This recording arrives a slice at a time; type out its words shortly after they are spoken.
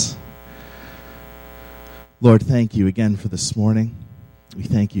Lord, thank you again for this morning. We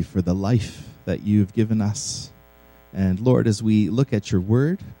thank you for the life that you've given us. And Lord, as we look at your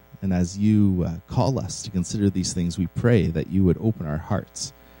word and as you call us to consider these things, we pray that you would open our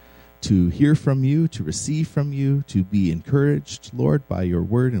hearts to hear from you, to receive from you, to be encouraged, Lord, by your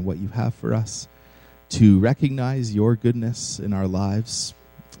word and what you have for us, to recognize your goodness in our lives.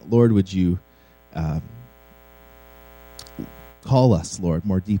 Lord, would you call us, Lord,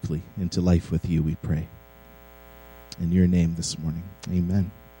 more deeply into life with you, we pray. In your name this morning, amen.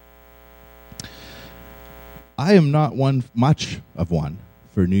 I am not much of one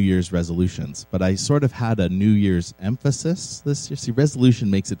for New Year's resolutions, but I sort of had a New Year's emphasis this year. See, resolution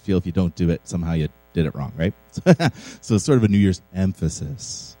makes it feel if you don't do it, somehow you did it wrong, right? So it's sort of a New Year's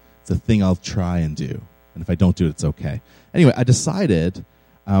emphasis. It's a thing I'll try and do, and if I don't do it, it's okay. Anyway, I decided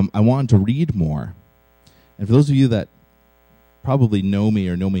I wanted to read more. And for those of you that probably know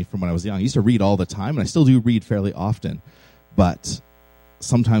me from when I was young, I used to read all the time, and I still do read fairly often. But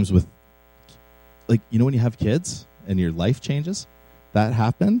sometimes with, like, you know when you have kids and your life changes? That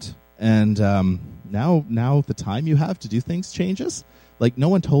happened. And now the time you have to do things changes. Like, no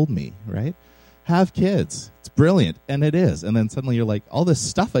one told me, right? Have kids. It's brilliant. And it is. And then suddenly you're like, all this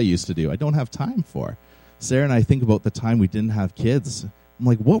stuff I used to do, I don't have time for. Sarah and I think about the time we didn't have kids. I'm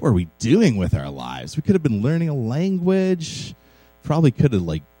like, what were we doing with our lives? We could have been learning a language. Probably could have,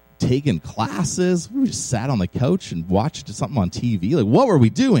 like, taken classes. We just sat on the couch and watched something on TV. Like, what were we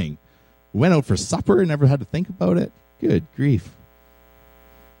doing? We went out for supper and never had to think about it. Good grief.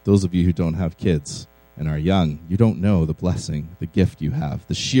 Those of you who don't have kids and are young, you don't know the blessing, the gift you have,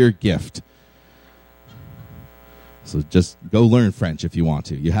 the sheer gift. So just go learn French if you want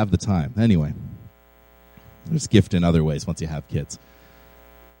to. You have the time. Anyway, there's gift in other ways once you have kids.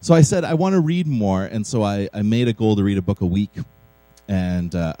 So I said, I want to read more, and so I made a goal to read a book a week.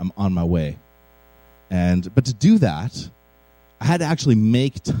 And I'm on my way. But to do that, I had to actually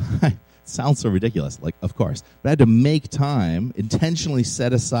make time. Sounds so ridiculous, like, of course. But I had to make time, intentionally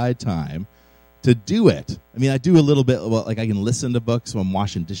set aside time to do it. I mean, I do a little bit, well, like I can listen to books when I'm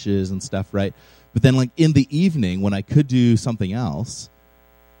washing dishes and stuff, right? But then, like, in the evening, when I could do something else,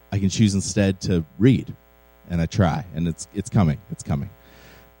 I can choose instead to read. And I try, and it's coming. It's coming.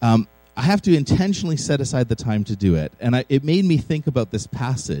 I have to intentionally set aside the time to do it. And it made me think about this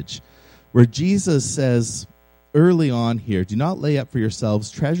passage where Jesus says early on here, do not lay up for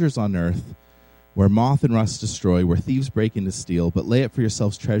yourselves treasures on earth where moth and rust destroy, where thieves break in to steal, but lay up for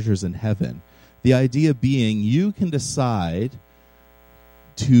yourselves treasures in heaven. The idea being you can decide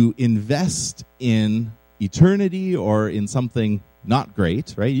to invest in eternity or in something not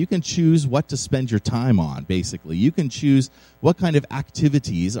great, right? You can choose what to spend your time on, basically. You can choose what kind of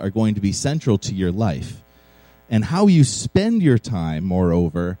activities are going to be central to your life. And how you spend your time,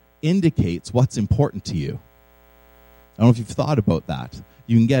 moreover, indicates what's important to you. I don't know if you've thought about that.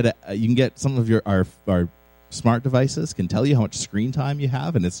 You can get some of our smart devices can tell you how much screen time you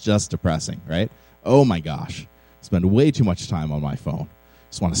have, and it's just depressing, right? Oh my gosh. I spend way too much time on my phone.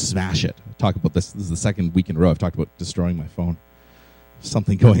 Just want to smash it. I talk about this. This is the second week in a row I've talked about destroying my phone.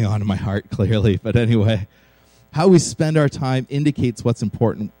 Something going on in my heart, clearly. But anyway, how we spend our time indicates what's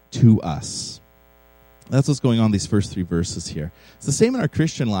important to us. That's what's going on in these first three verses here. It's the same in our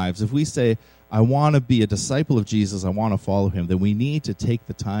Christian lives. If we say, I want to be a disciple of Jesus, I want to follow him, then we need to take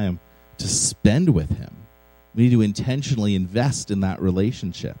the time to spend with him. We need to intentionally invest in that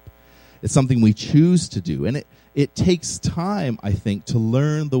relationship. It's something we choose to do. And it takes time, I think, to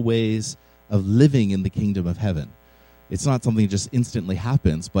learn the ways of living in the kingdom of heaven. It's not something that just instantly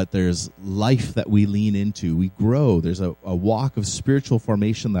happens, but there's life that we lean into. We grow. There's a walk of spiritual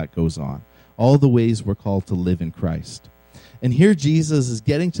formation that goes on. All the ways we're called to live in Christ. And here Jesus is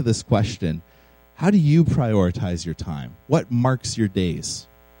getting to this question, how do you prioritize your time? What marks your days?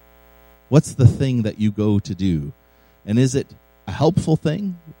 What's the thing that you go to do? And is it a helpful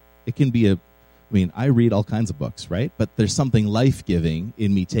thing? It can be I read all kinds of books, right? But there's something life-giving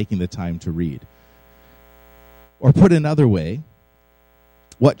in me taking the time to read. Or put another way,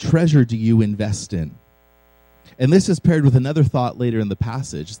 what treasure do you invest in? And this is paired with another thought later in the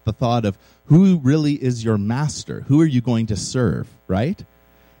passage. It's the thought of who really is your master? Who are you going to serve, right?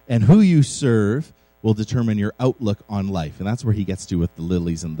 And who you serve will determine your outlook on life. And that's where he gets to with the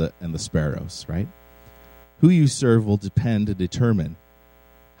lilies and the sparrows, right? Who you serve will depend and determine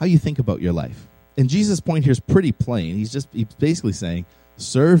how you think about your life. And Jesus' point here is pretty plain. He's basically saying,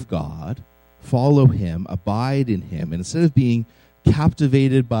 serve God, follow him, abide in him. And instead of being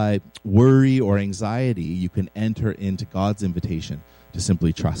captivated by worry or anxiety, you can enter into God's invitation to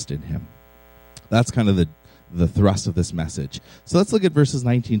simply trust in him. That's kind of the thrust of this message. So let's look at verses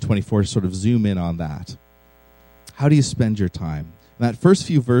 19-24 to sort of zoom in on that. How do you spend your time? And that first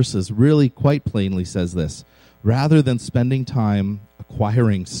few verses really quite plainly says this: rather than spending time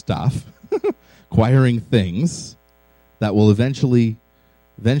acquiring stuff, acquiring things that will eventually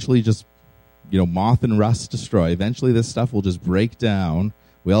just, moth and rust destroy. Eventually this stuff will just break down.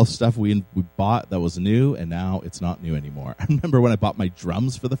 We all have stuff we bought that was new, and now it's not new anymore. I remember when I bought my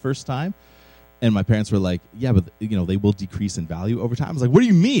drums for the first time, and my parents were like, yeah, but they will decrease in value over time. I was like, what do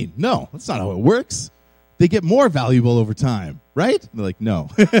you mean? No, that's not how it works. They get more valuable over time, right? And they're like, no,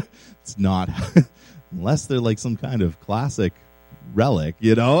 it's not. Unless they're like some kind of classic relic,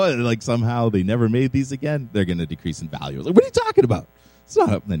 like somehow they never made these again, they're going to decrease in value. I was like, what are you talking about? It's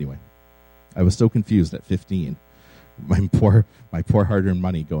not. Anyway, I was so confused at 15. My poor hard-earned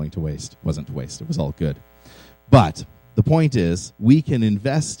money going to waste. Wasn't to waste. It was all good. But the point is, we can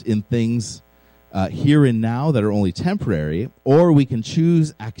invest in things here and now that are only temporary, or we can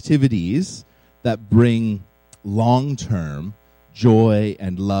choose activities that bring long-term joy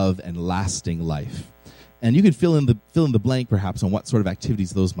and love and lasting life. And you could fill in the blank perhaps on what sort of activities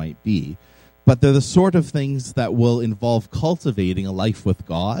those might be, but they're the sort of things that will involve cultivating a life with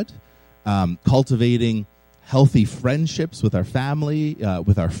God, cultivating healthy friendships with our family,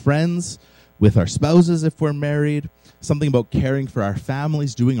 with our friends, with our spouses if we're married, something about caring for our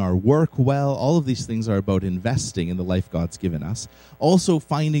families, doing our work well. All of these things are about investing in the life God's given us. Also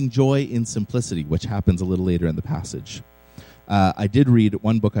finding joy in simplicity, which happens a little later in the passage. I did read,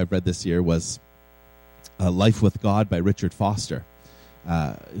 one book I've read this year was Life with God by Richard Foster,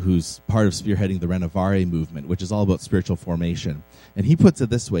 who's part of spearheading the Renovare movement, which is all about spiritual formation. And he puts it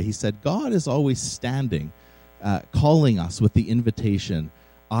this way. He said, God is always standing, calling us with the invitation,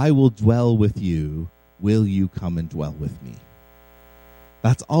 I will dwell with you. Will you come and dwell with me?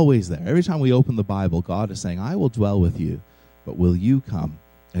 That's always there. Every time we open the Bible, God is saying, I will dwell with you, but will you come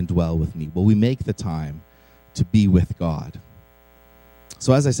and dwell with me? Will we make the time to be with God?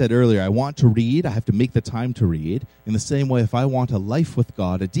 So as I said earlier, I want to read. I have to make the time to read. In the same way, if I want a life with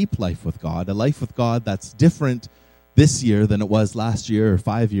God, a deep life with God, a life with God that's different this year than it was last year or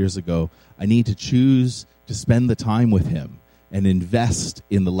 5 years ago, I need to choose to spend the time with him and invest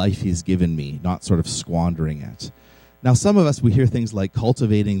in the life he's given me, not sort of squandering it. Now, some of us, we hear things like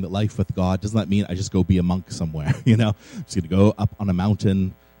cultivating the life with God. Doesn't that mean I just go be a monk somewhere? I'm just going to go up on a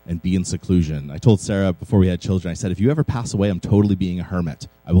mountain and be in seclusion. I told Sarah before we had children, I said, if you ever pass away, I'm totally being a hermit.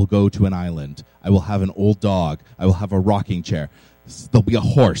 I will go to an island. I will have an old dog. I will have a rocking chair. There'll be a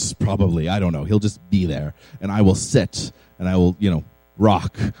horse, probably. I don't know. He'll just be there. And I will sit, and I will,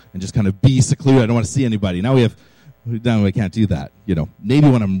 rock and just kind of be secluded. I don't want to see anybody. Now we can't do that. Maybe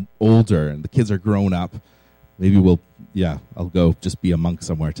when I'm older and the kids are grown up, maybe I'll go just be a monk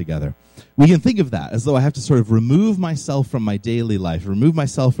somewhere together. We can think of that as though I have to sort of remove myself from my daily life, remove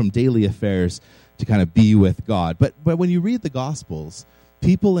myself from daily affairs to kind of be with God. But when you read the Gospels,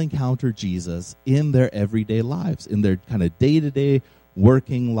 people encounter Jesus in their everyday lives, in their kind of day-to-day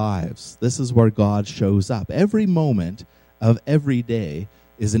working lives. This is where God shows up. Every moment of every day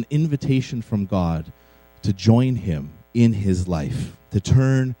is an invitation from God to join him in his life, to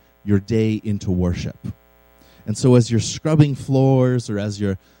turn your day into worship. And so as you're scrubbing floors, or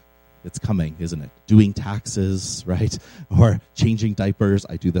it's coming, isn't it? Doing taxes, right? Or changing diapers.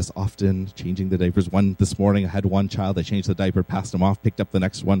 I do this often, changing the diapers. This morning I had one child, I changed the diaper, passed him off, picked up the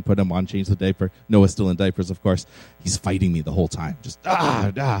next one, put him on, changed the diaper. Noah's still in diapers, of course. He's fighting me the whole time. Just,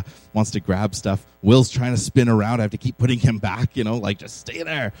 wants to grab stuff. Will's trying to spin around. I have to keep putting him back, just stay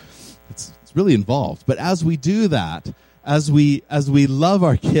there. It's really involved. But as we do that, as we love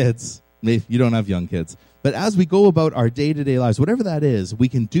our kids, maybe you don't have young kids, but as we go about our day-to-day lives, whatever that is, we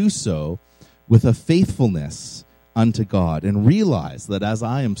can do so with a faithfulness unto God and realize that as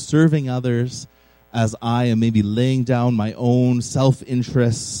I am serving others, as I am maybe laying down my own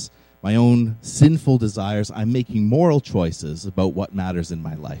self-interests, my own sinful desires, I'm making moral choices about what matters in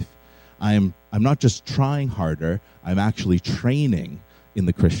my life. I'm not just trying harder, I'm actually training in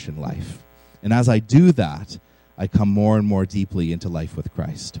the Christian life. And as I do that, I come more and more deeply into life with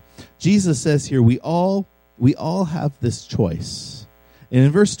Christ. Jesus says here, we all have this choice. And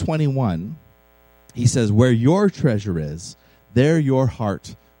in verse 21, he says, where your treasure is, there your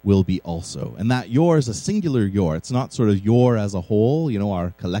heart will be also. And that your is a singular your. It's not sort of your as a whole,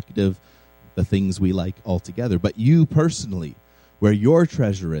 our collective, the things we like all together. But you personally, where your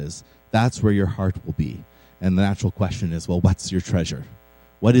treasure is, that's where your heart will be. And the natural question is, well, what's your treasure?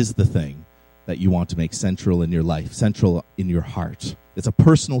 What is the thing that you want to make central in your life, central in your heart? It's a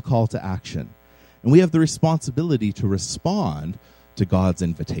personal call to action. And we have the responsibility to respond to God's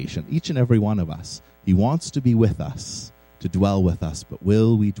invitation, each and every one of us. He wants to be with us, to dwell with us, but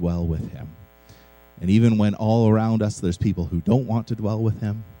will we dwell with him? And even when all around us there's people who don't want to dwell with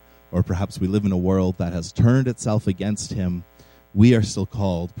him, or perhaps we live in a world that has turned itself against him, we are still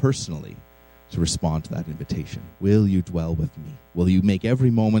called personally to respond to that invitation. Will you dwell with me? Will you make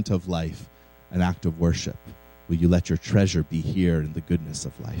every moment of life an act of worship? Will you let your treasure be here in the goodness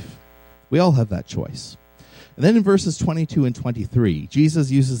of life? We all have that choice. And then in verses 22 and 23,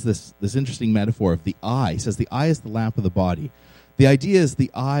 Jesus uses this interesting metaphor of the eye. He says the eye is the lamp of the body. The idea is the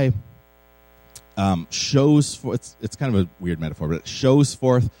eye shows forth, it's kind of a weird metaphor, but it shows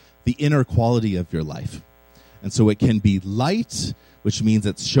forth the inner quality of your life. And so it can be light, which means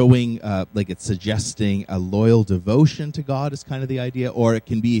it's showing, like it's suggesting a loyal devotion to God is kind of the idea, or it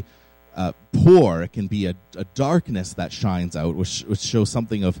can be poor, it can be a darkness that shines out, which shows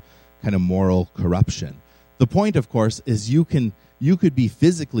something of kind of moral corruption. The point, of course, is you could be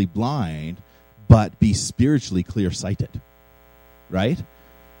physically blind, but be spiritually clear-sighted, right?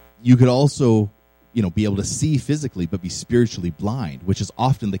 You could also, be able to see physically, but be spiritually blind, which is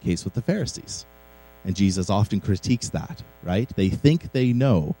often the case with the Pharisees. And Jesus often critiques that, right? They think they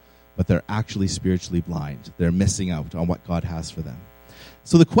know, but they're actually spiritually blind. They're missing out on what God has for them.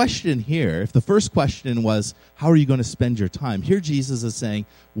 So the question here, if the first question was, how are you going to spend your time? Here Jesus is saying,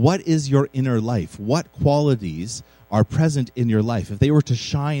 what is your inner life? What qualities are present in your life? If they were to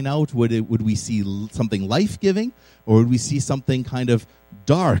shine out, would we see something life-giving, or would we see something kind of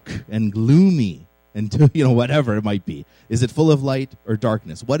dark and gloomy and whatever it might be? Is it full of light or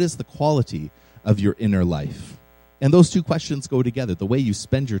darkness? What is the quality of your inner life? And those two questions go together. The way you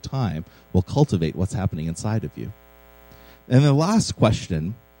spend your time will cultivate what's happening inside of you. And the last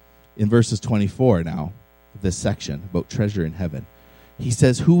question in verses 24 now, this section about treasure in heaven, he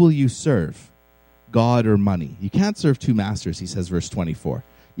says, who will you serve, God or money? You can't serve two masters, he says, verse 24.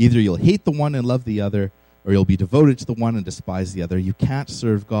 Either you'll hate the one and love the other, or you'll be devoted to the one and despise the other. You can't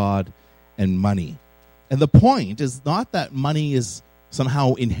serve God and money. And the point is not that money is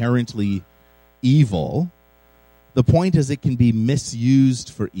somehow inherently evil. The point is it can be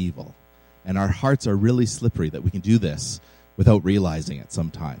misused for evil. And our hearts are really slippery that we can do this without realizing it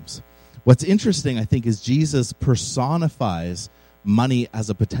sometimes. What's interesting, I think, is Jesus personifies money as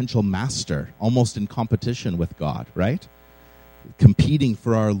a potential master, almost in competition with God, right? Competing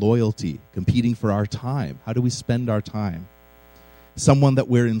for our loyalty, competing for our time. How do we spend our time? Someone that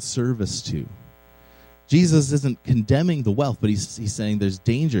we're in service to. Jesus isn't condemning the wealth, but he's saying there's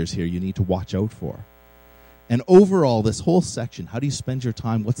dangers here you need to watch out for. And overall, this whole section, how do you spend your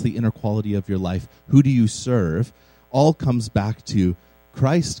time? What's the inner quality of your life? Who do you serve? All comes back to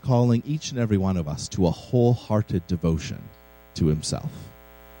Christ calling each and every one of us to a wholehearted devotion to himself.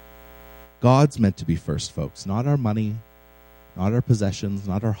 God's meant to be first, folks, not our money, not our possessions,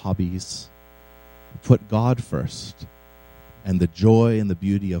 not our hobbies. Put God first, and the joy and the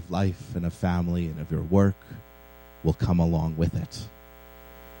beauty of life and of family and of your work will come along with it.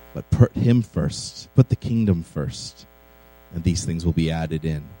 But put him first, put the kingdom first, and these things will be added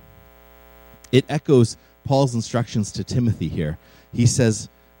in. It echoes Paul's instructions to Timothy here. He says,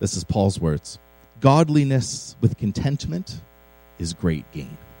 this is Paul's words, godliness with contentment is great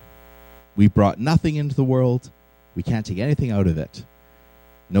gain. We brought nothing into the world. We can't take anything out of it.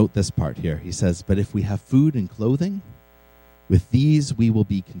 Note this part here. He says, but if we have food and clothing, with these we will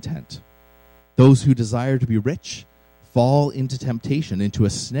be content. Those who desire to be rich fall into temptation, into a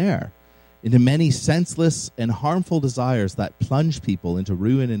snare, into many senseless and harmful desires that plunge people into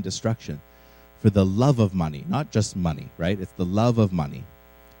ruin and destruction. For the love of money, not just money, right? It's the love of money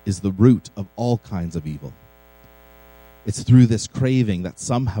is the root of all kinds of evil. It's through this craving that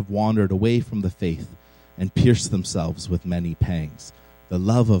some have wandered away from the faith and pierced themselves with many pangs. The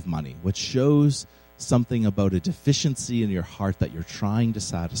love of money, which shows something about a deficiency in your heart that you're trying to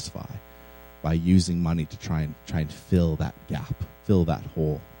satisfy by using money to try and fill that gap, fill that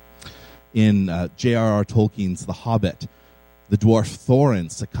hole. In J.R.R. Tolkien's The Hobbit, the dwarf Thorin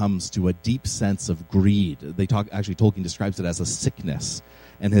succumbs to a deep sense of greed. Tolkien describes it as a sickness.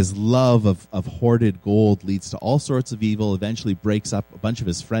 And his love of hoarded gold leads to all sorts of evil, eventually breaks up a bunch of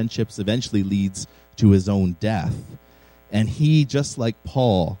his friendships, eventually leads to his own death. And he, just like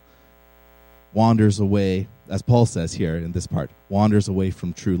Paul, wanders away, as Paul says here in this part, wanders away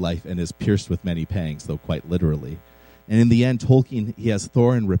from true life and is pierced with many pangs, though quite literally. And in the end, Tolkien, he has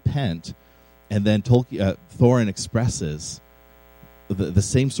Thorin repent, and then Thorin expresses the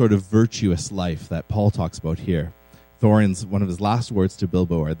same sort of virtuous life that Paul talks about here. Thorin's, one of his last words to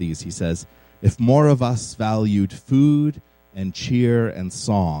Bilbo are these. He says, if more of us valued food and cheer and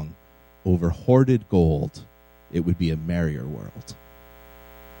song over hoarded gold, it would be a merrier world.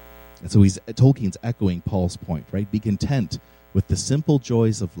 And so Tolkien's echoing Paul's point, right? Be content with the simple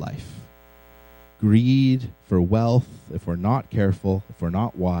joys of life. Greed for wealth, if we're not careful, if we're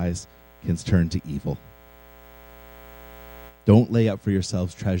not wise, can turn to evil. Don't lay up for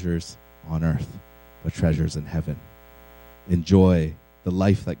yourselves treasures on earth, but treasures in heaven. Enjoy the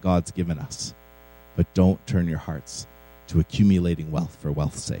life that God's given us, but don't turn your hearts to accumulating wealth for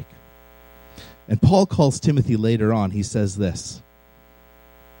wealth's sake. And Paul calls Timothy later on, he says this,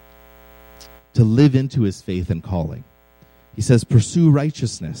 to live into his faith and calling. He says, pursue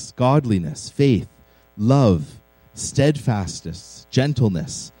righteousness, godliness, faith, love, steadfastness,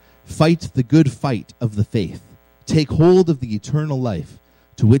 gentleness. Fight the good fight of the faith. Take hold of the eternal life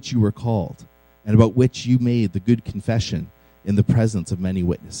to which you were called, and about which you made the good confession in the presence of many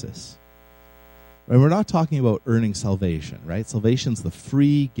witnesses. And we're not talking about earning salvation, right? Salvation's the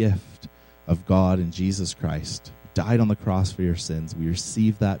free gift of God in Jesus Christ. He died on the cross for your sins. We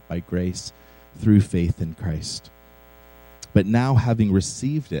receive that by grace through faith in Christ. But now, having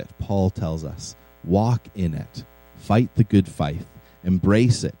received it, Paul tells us, walk in it. Fight the good fight.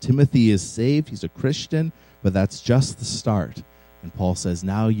 Embrace it. Timothy is saved. He's a Christian, but that's just the start. And Paul says,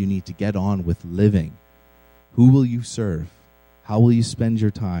 now you need to get on with living. Who will you serve? How will you spend your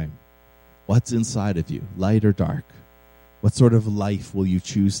time? What's inside of you, light or dark? What sort of life will you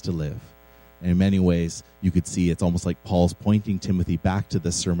choose to live? And in many ways, you could see it's almost like Paul's pointing Timothy back to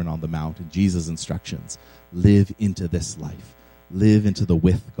the Sermon on the Mount and Jesus' instructions. Live into this life. Live into the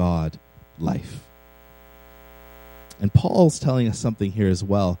with God life. And Paul's telling us something here as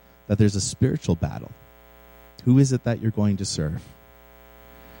well, that there's a spiritual battle. Who is it that you're going to serve?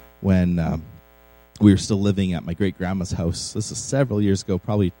 When we were still living at my great-grandma's house, this is several years ago,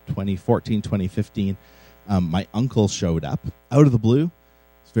 probably 2014, 2015, my uncle showed up out of the blue.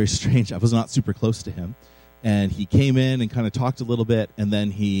 It's very strange. I was not super close to him. And he came in and kind of talked a little bit, and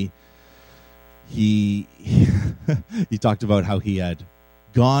then he talked about how he had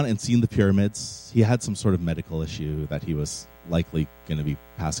gone and seen the pyramids. He had some sort of medical issue that he was likely going to be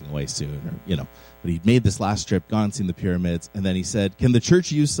passing away soon, but he'd made this last trip, gone and seen the pyramids, and then he said, can the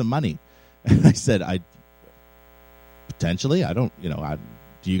church use some money? And I said, potentially, I don't,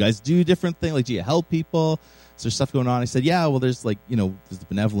 do you guys do different things? Like, do you help people? Is there stuff going on? I said, yeah, well, there's there's the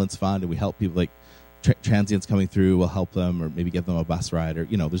benevolence fund, and we help people, like transients coming through, we'll help them, or maybe give them a bus ride, or,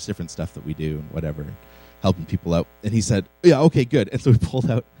 there's different stuff that we do and whatever, helping people out. And he said, yeah, okay, good. And so we pulled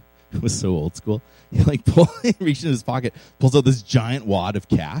out, it was so old school. He reached in his pocket, pulls out this giant wad of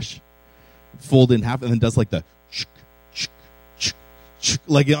cash, folded in half, and then does like the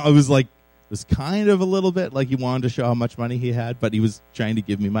it was kind of a little bit like he wanted to show how much money he had, but he was trying to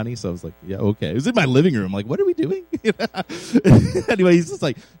give me money, so I was like, yeah, okay. It was in my living room, like, what are we doing? Anyway, he's just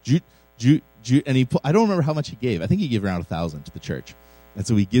like, and I don't remember how much he gave. I think he gave around $1,000 to the church. And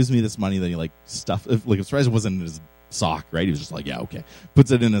so he gives me this money that he stuff. I'm surprised it wasn't in his sock, right? He was just like, yeah, okay.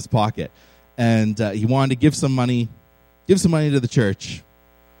 Puts it in his pocket. And he wanted to give some money to the church.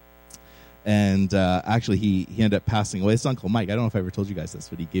 And actually, he ended up passing away. It's Uncle Mike. I don't know if I ever told you guys this,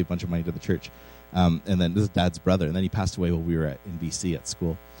 but he gave a bunch of money to the church. And then this is Dad's brother. And then he passed away while we were in BC at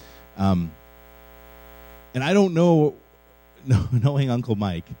school. And I don't know, knowing Uncle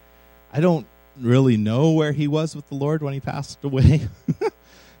Mike, I don't really know where he was with the Lord when he passed away.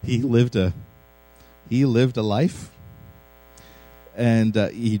 He lived a life. And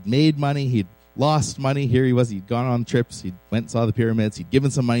he'd made money. He'd lost money. Here he was. He'd gone on trips. He went and saw the pyramids. He'd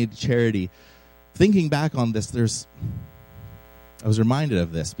given some money to charity. Thinking back on this, I was reminded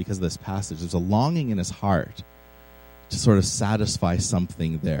of this because of this passage. There's a longing in his heart to sort of satisfy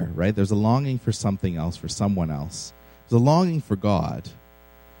something there, right? There's a longing for something else, for someone else. There's a longing for God.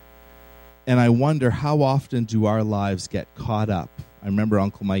 And I wonder, how often do our lives get caught up? I remember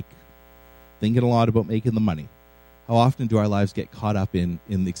Uncle Mike thinking a lot about making the money. How often do our lives get caught up in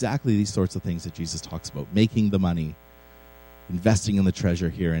exactly these sorts of things that Jesus talks about? Making the money, investing in the treasure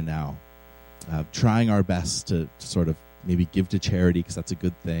here and now, trying our best to sort of maybe give to charity because that's a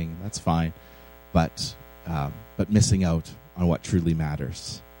good thing. That's fine. But missing out on what truly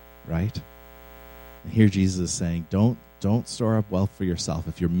matters, right? And here Jesus is saying, don't store up wealth for yourself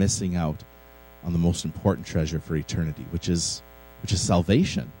if you're missing out on the most important treasure for eternity, which is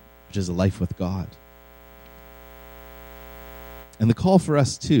salvation, which is a life with God. And the call for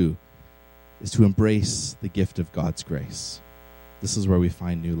us, too, is to embrace the gift of God's grace. This is where we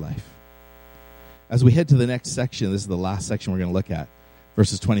find new life. As we head to the next section, this is the last section we're going to look at,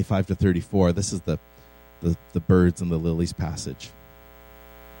 verses 25 to 34. This is the birds and the lilies passage.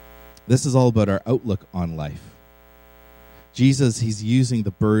 This is all about our outlook on life. Jesus, he's using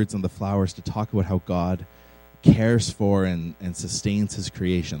the birds and the flowers to talk about how God cares for and sustains his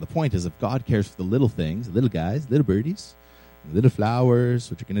creation. The point is, if God cares for the little things, little guys, little birdies, little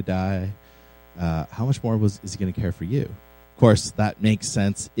flowers, which are going to die, how much more is he going to care for you? Of course, that makes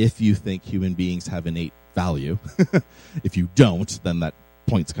sense if you think human beings have innate value. If you don't, then that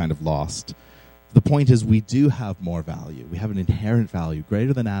point's kind of lost. The point is we do have more value. We have an inherent value,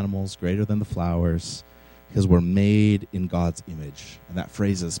 greater than animals, greater than the flowers, because we're made in God's image. And that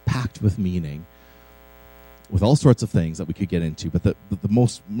phrase is packed with meaning, with all sorts of things that we could get into. But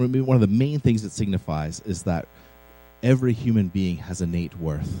one of the main things it signifies is that every human being has innate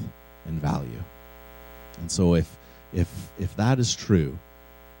worth and value. And so if that is true,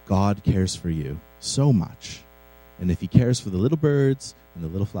 God cares for you so much. And if he cares for the little birds and the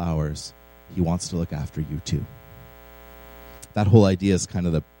little flowers, he wants to look after you too. That whole idea is kind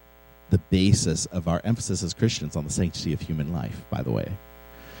of the basis of our emphasis as Christians on the sanctity of human life, by the way.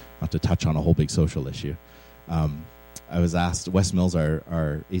 Not to touch on a whole big social issue. I was asked, Wes Mills,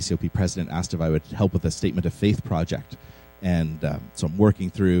 our ACOP president, asked if I would help with a Statement of Faith project. And so I'm working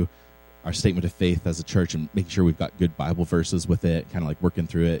through our Statement of Faith as a church and making sure we've got good Bible verses with it, kind of like working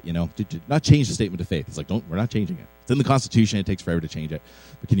through it, not change the Statement of Faith. It's like, we're not changing it. It's in the Constitution. It takes forever to change it.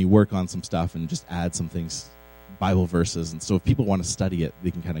 But can you work on some stuff and just add some things, Bible verses? And so if people want to study it, they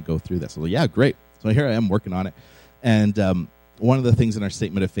can kind of go through this. So yeah, great. So here I am working on it. And one of the things in our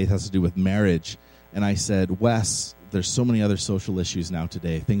Statement of Faith has to do with marriage. And I said, Wes, there's so many other social issues now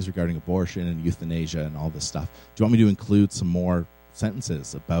today, things regarding abortion and euthanasia and all this stuff. Do you want me to include some more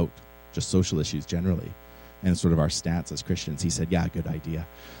sentences about just social issues generally and sort of our stance as Christians? He said, yeah, good idea.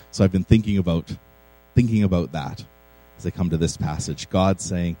 So I've been thinking about that as I come to this passage. God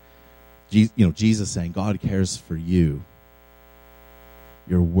saying, Jesus saying, God cares for you.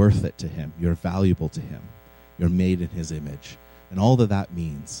 You're worth it to him. You're valuable to him. You're made in his image. And all that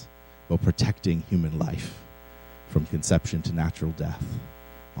means about protecting human life from conception to natural death.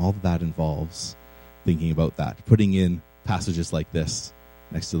 All that involves thinking about that, putting in passages like this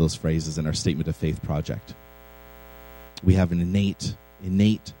next to those phrases in our Statement of Faith project. We have an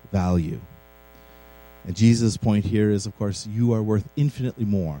innate value. And Jesus' point here is, of course, you are worth infinitely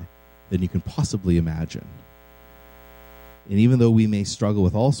more than you can possibly imagine. And even though we may struggle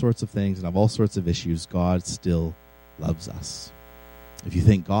with all sorts of things and have all sorts of issues, God still loves us. If you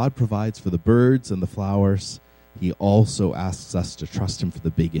think God provides for the birds and the flowers, he also asks us to trust him for the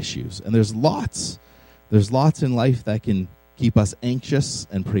big issues. And there's lots in life that can keep us anxious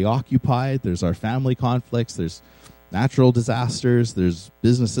and preoccupied. There's our family conflicts, there's natural disasters, there's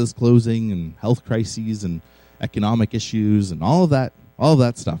businesses closing and health crises and economic issues and all of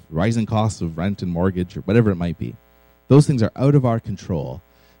that stuff, rising costs of rent and mortgage or whatever it might be. Those things are out of our control,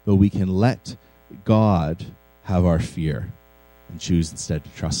 but we can let God have our fear and choose instead to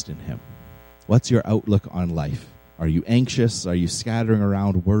trust in him. What's your outlook on life? Are you anxious? Are you scattering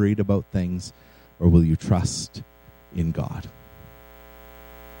around worried about things? Or will you trust in God?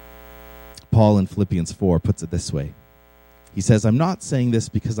 Paul in Philippians 4 puts it this way. He says, I'm not saying this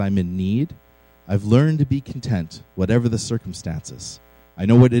because I'm in need. I've learned to be content, whatever the circumstances. I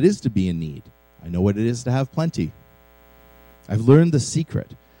know what it is to be in need. I know what it is to have plenty. I've learned the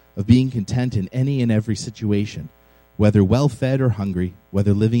secret of being content in any and every situation, whether well-fed or hungry,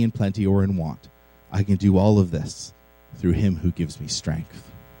 whether living in plenty or in want. I can do all of this through him who gives me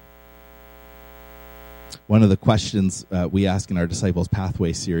strength. One of the questions we ask in our Disciples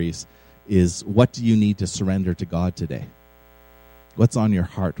Pathway series is, what do you need to surrender to God today? What's on your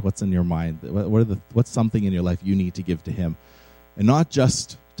heart? What's in your mind? What's something in your life you need to give to him? And not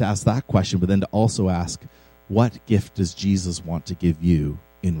just to ask that question, but then to also ask, what gift does Jesus want to give you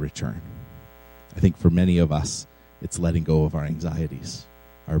in return? I think for many of us, it's letting go of our anxieties,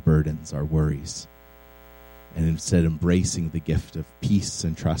 our burdens, our worries, and instead embracing the gift of peace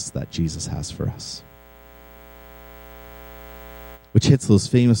and trust that Jesus has for us. Which hits those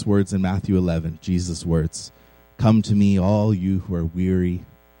famous words in Matthew 11, Jesus' words, come to me, all you who are weary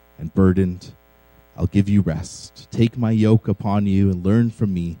and burdened. I'll give you rest. Take my yoke upon you and learn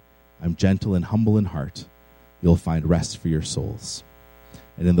from me. I'm gentle and humble in heart. You'll find rest for your souls.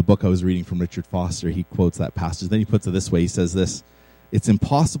 And in the book I was reading from Richard Foster, he quotes that passage. Then he puts it this way. He says this, it's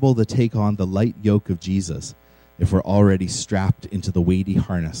impossible to take on the light yoke of Jesus if we're already strapped into the weighty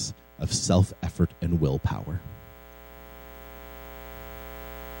harness of self-effort and willpower.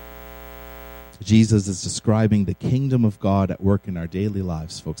 Jesus is describing the kingdom of God at work in our daily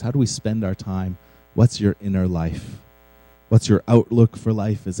lives, folks. How do we spend our time? What's your inner life? What's your outlook for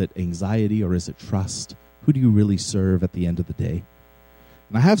life? Is it anxiety or is it trust? Who do you really serve at the end of the day?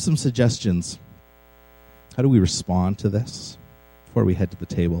 And I have some suggestions. How do we respond to this before we head to the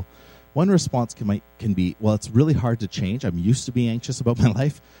table? One response can be, well, it's really hard to change. I'm used to being anxious about my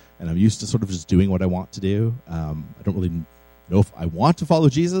life, and I'm used to sort of just doing what I want to do. I don't really know if I want to follow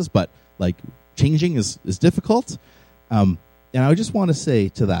Jesus, but changing is difficult. And I just want to say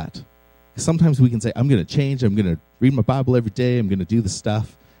to that, sometimes we can say, I'm going to change, I'm going to read my Bible every day, I'm going to do this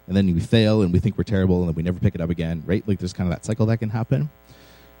stuff, and then we fail and we think we're terrible and then we never pick it up again, right? Like there's kind of that cycle that can happen.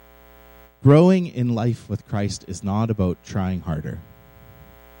 Growing in life with Christ is not about trying harder.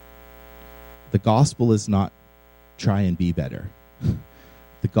 The gospel is not try and be better.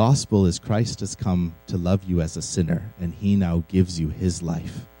 The gospel is Christ has come to love you as a sinner, and he now gives you his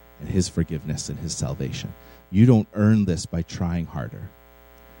life and his forgiveness and his salvation. You don't earn this by trying harder,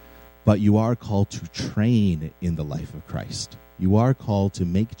 but you are called to train in the life of Christ. You are called to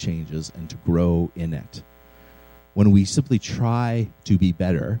make changes and to grow in it. When we simply try to be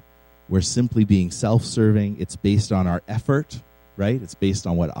better, we're simply being self-serving. It's based on our effort, right? It's based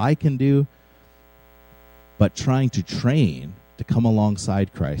on what I can do. But trying to train to come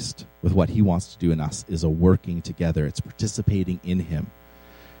alongside Christ with what he wants to do in us is a working together. It's participating in him.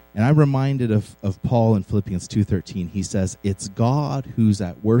 And I'm reminded of Paul in Philippians 2:13. He says, it's God who's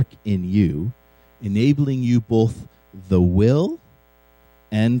at work in you, enabling you both the will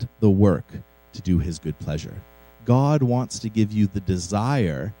and the work to do his good pleasure. God wants to give you the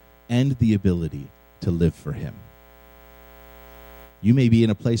desire and the ability to live for him. You may be in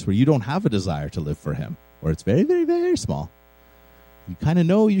a place where you don't have a desire to live for him, or it's very, very, very small. You kind of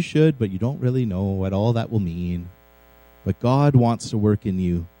know you should, but you don't really know what all that will mean. But God wants to work in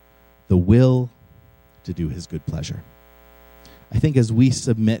you the will to do his good pleasure. I think as we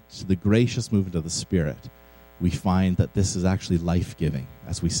submit to the gracious movement of the Spirit, we find that this is actually life-giving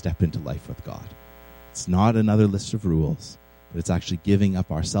as we step into life with God. It's not another list of rules, but it's actually giving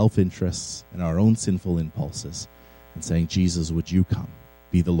up our self-interests and our own sinful impulses and saying, Jesus, would you come,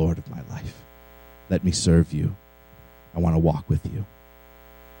 be the Lord of my life? Let me serve you. I want to walk with you.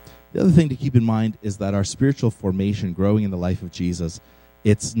 The other thing to keep in mind is that our spiritual formation, growing in the life of Jesus,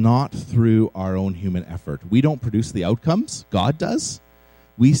 it's not through our own human effort. We don't produce the outcomes. God does.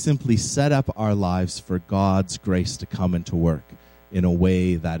 We simply set up our lives for God's grace to come and to work in a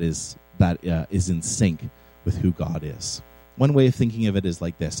way that is in sync with who God is. One way of thinking of it is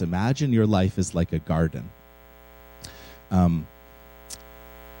like this. Imagine your life is like a garden. I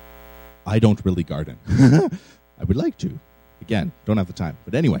don't really garden. I would like to. Again, don't have the time.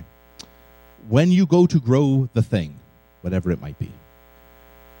 But anyway, when you go to grow the thing, whatever it might be,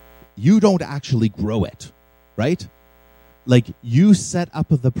 you don't actually grow it, right? Like you set up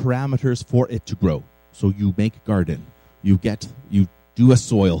the parameters for it to grow. So you make a garden. You do a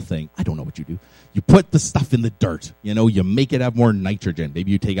soil thing. I don't know what you do. You put the stuff in the dirt. You make it have more nitrogen.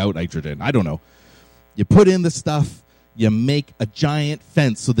 Maybe you take out nitrogen. I don't know. You put in the stuff. You make a giant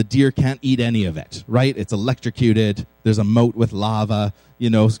fence so the deer can't eat any of it, right? It's electrocuted. There's a moat with lava,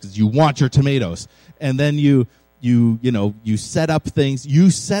 because you want your tomatoes. And then you set up things. You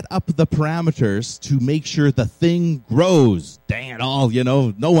set up the parameters to make sure the thing grows. Dang it all,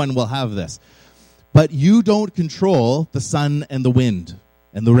 no one will have this. But you don't control the sun and the wind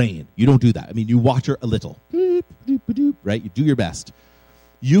and the rain. You don't do that. I mean, you water a little, right? You do your best.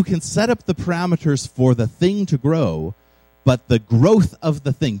 You can set up the parameters for the thing to grow, but the growth of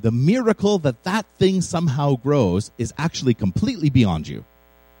the thing, the miracle that thing somehow grows, is actually completely beyond you.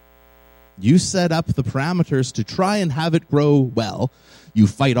 You set up the parameters to try and have it grow well. You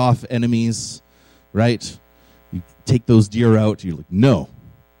fight off enemies, right? You take those deer out. You're like, no,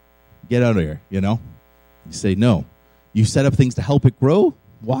 get out of here, You say no. You set up things to help it grow,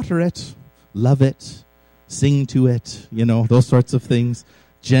 water it, love it, sing to it, those sorts of things.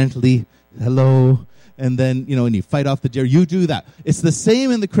 Gently, hello, and then, and you fight off the deer. You do that. It's the same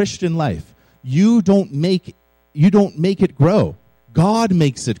in the Christian life. You don't make it grow. God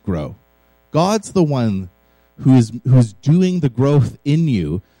makes it grow. God's the one who's doing the growth in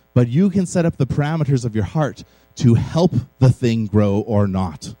you, but you can set up the parameters of your heart to help the thing grow or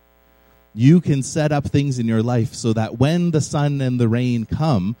not. You can set up things in your life so that when the sun and the rain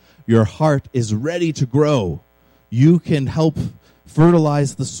come, your heart is ready to grow. You can help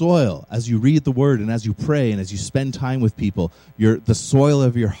fertilize the soil as you read the word and as you pray and as you spend time with people. The soil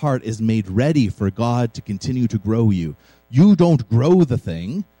of your heart is made ready for God to continue to grow you. You don't grow the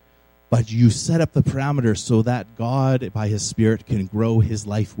thing, but you set up the parameters so that God, by his Spirit, can grow his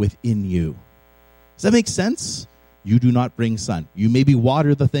life within you. Does that make sense? You do not bring sun. You maybe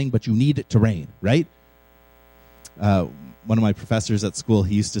water the thing, but you need it to rain, right? One of my professors at school,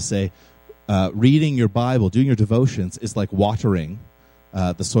 he used to say, reading your Bible, doing your devotions is like watering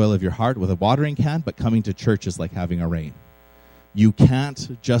the soil of your heart with a watering can, but coming to church is like having a rain. You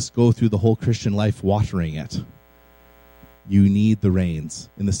can't just go through the whole Christian life watering it. You need the rains.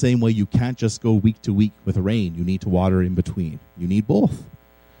 In the same way, you can't just go week to week with rain. You need to water in between. You need both.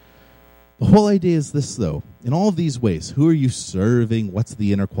 The whole idea is this, though. In all of these ways, who are you serving? What's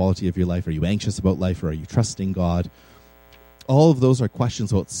the inner quality of your life? Are you anxious about life, or are you trusting God? All of those are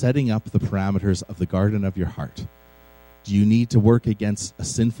questions about setting up the parameters of the garden of your heart. Do you need to work against a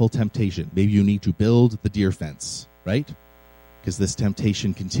sinful temptation? Maybe you need to build the deer fence, right? Because this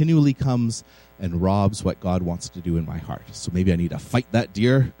temptation continually comes and robs what God wants to do in my heart. So maybe I need to fight that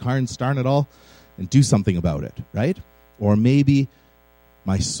deer, darn it all, and do something about it, right? Or maybe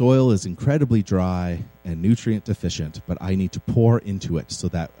my soil is incredibly dry and nutrient deficient, but I need to pour into it so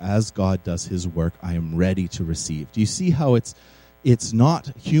that as God does his work, I am ready to receive. Do you see how it's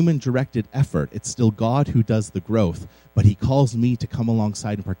not human-directed effort? It's still God who does the growth, but he calls me to come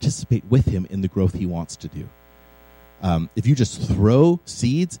alongside and participate with him in the growth he wants to do. If you just throw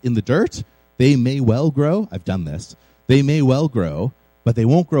seeds in the dirt, they may well grow. I've done this. They may well grow, but they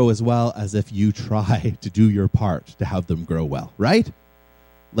won't grow as well as if you try to do your part to have them grow well, right?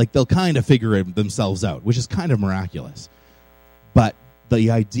 Like they'll kind of figure it themselves out, which is kind of miraculous. But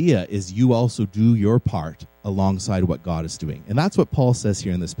the idea is you also do your part alongside what God is doing. And that's what Paul says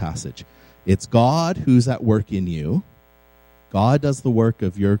here in this passage. It's God who's at work in you. God does the work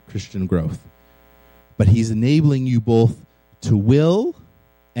of your Christian growth. But he's enabling you both to will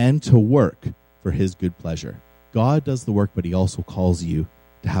and to work for his good pleasure. God does the work, but he also calls you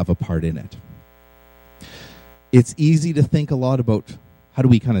to have a part in it. It's easy to think a lot about how do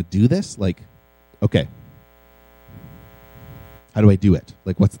we kind of do this? Like, okay, how do I do it?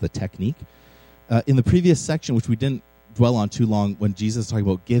 Like, what's the technique? In the previous section, which we didn't dwell on too long, when Jesus is talking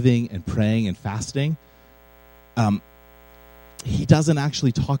about giving and praying and fasting, he doesn't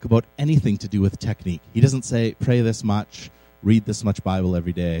actually talk about anything to do with technique. He doesn't say, pray this much, read this much Bible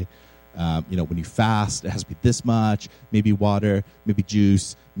every day. When you fast, it has to be this much, maybe water, maybe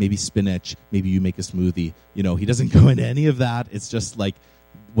juice, maybe spinach, maybe you make a smoothie. He doesn't go into any of that. It's just like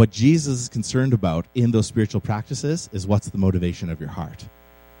what Jesus is concerned about in those spiritual practices is what's the motivation of your heart,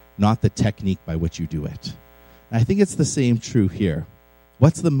 not the technique by which you do it. And I think it's the same true here.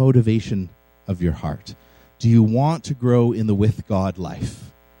 What's the motivation of your heart? Do you want to grow in the with God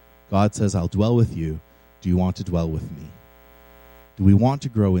life? God says, I'll dwell with you. Do you want to dwell with me? Do we want to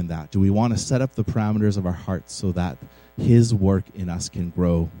grow in that? Do we want to set up the parameters of our hearts so that his work in us can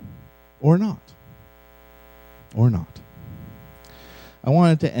grow or not? Or not. I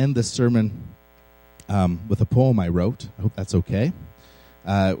wanted to end this sermon with a poem I wrote. I hope that's okay.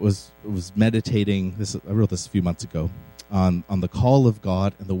 It was meditating, I wrote this a few months ago, on the call of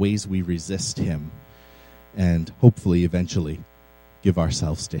God and the ways we resist him and hopefully eventually give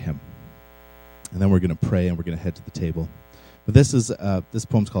ourselves to him. And then we're going to pray and we're going to head to the table. But this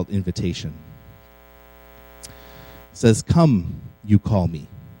poem's called Invitation. It says, "Come, you call me,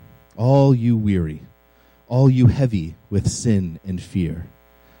 all you weary, all you heavy with sin and fear.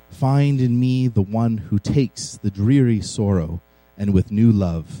 Find in me the one who takes the dreary sorrow and with new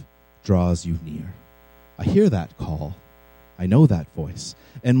love draws you near. I hear that call, I know that voice,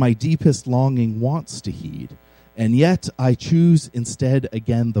 and my deepest longing wants to heed. And yet I choose instead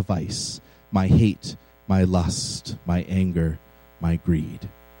again the vice, my hate, my lust, my anger, my greed.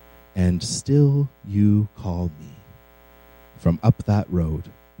 And still you call me. From up that road,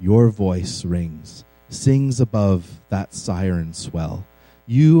 your voice rings, sings above that siren swell.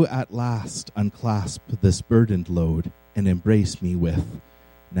 You at last unclasp this burdened load and embrace me with,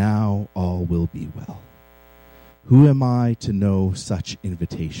 now all will be well. Who am I to know such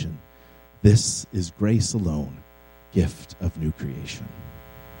invitation? This is grace alone, gift of new creation."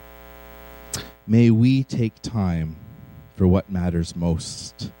 May we take time for what matters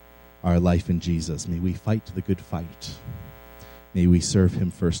most, our life in Jesus. May we fight the good fight. May we serve him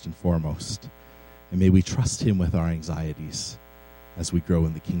first and foremost. And may we trust him with our anxieties as we grow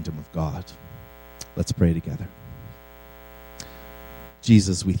in the kingdom of God. Let's pray together.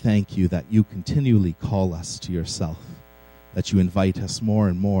 Jesus, we thank you that you continually call us to yourself, that you invite us more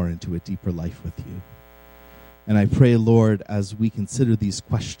and more into a deeper life with you. And I pray, Lord, as we consider these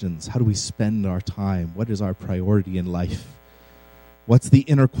questions, how do we spend our time? What is our priority in life? What's the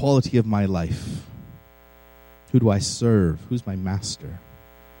inner quality of my life? Who do I serve? Who's my master?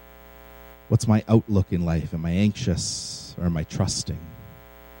 What's my outlook in life? Am I anxious or am I trusting?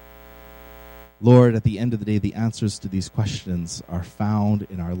 Lord, at the end of the day, the answers to these questions are found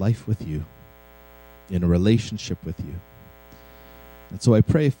in our life with you, in a relationship with you. And so I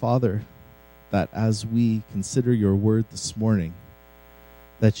pray, Father, that as we consider your word this morning,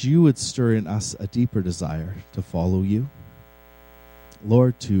 that you would stir in us a deeper desire to follow you.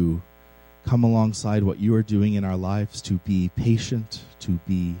 Lord, to come alongside what you are doing in our lives, to be patient, to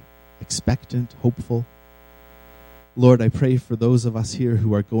be expectant, hopeful. Lord, I pray for those of us here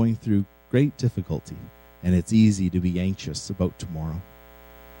who are going through great difficulty, and it's easy to be anxious about tomorrow.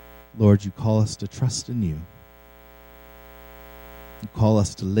 Lord, you call us to trust in you. You call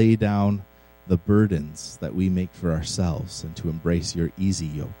us to lay down the burdens that we make for ourselves and to embrace your easy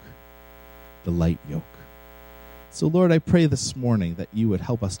yoke, the light yoke. So, Lord, I pray this morning that you would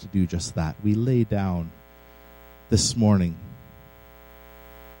help us to do just that. We lay down this morning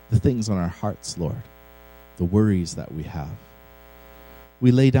the things on our hearts, Lord, the worries that we have.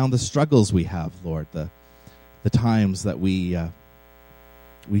 We lay down the struggles we have, Lord, the times that we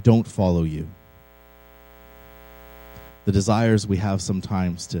don't follow you, the desires we have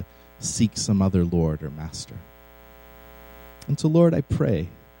sometimes to seek some other Lord or Master. And so, Lord, I pray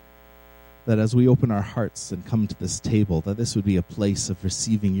that as we open our hearts and come to this table, that this would be a place of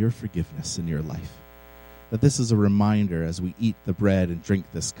receiving your forgiveness in your life. That this is a reminder as we eat the bread and drink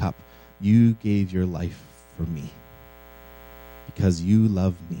this cup, you gave your life for me because you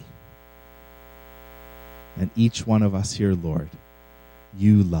love me. And each one of us here, Lord,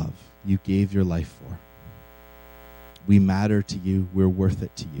 you love, you gave your life for. We matter to you, we're worth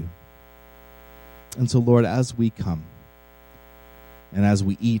it to you. And so, Lord, as we come and as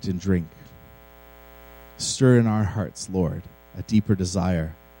we eat and drink, stir in our hearts, Lord, a deeper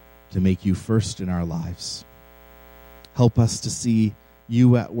desire to make you first in our lives. Help us to see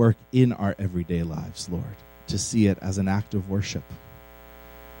you at work in our everyday lives, Lord, to see it as an act of worship.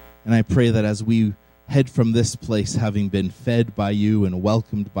 And I pray that as we head from this place, having been fed by you and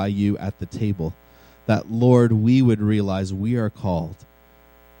welcomed by you at the table, that, Lord, we would realize we are called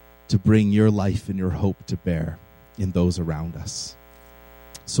to bring your life and your hope to bear in those around us.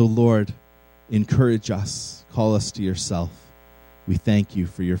 So, Lord, encourage us, call us to yourself. We thank you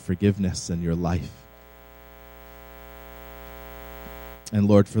for your forgiveness and your life. And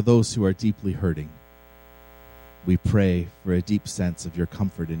Lord, for those who are deeply hurting, we pray for a deep sense of your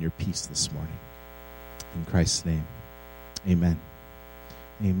comfort and your peace this morning. In Christ's name, amen.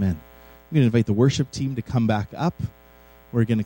 Amen. I'm going to invite the worship team to come back up. We're going to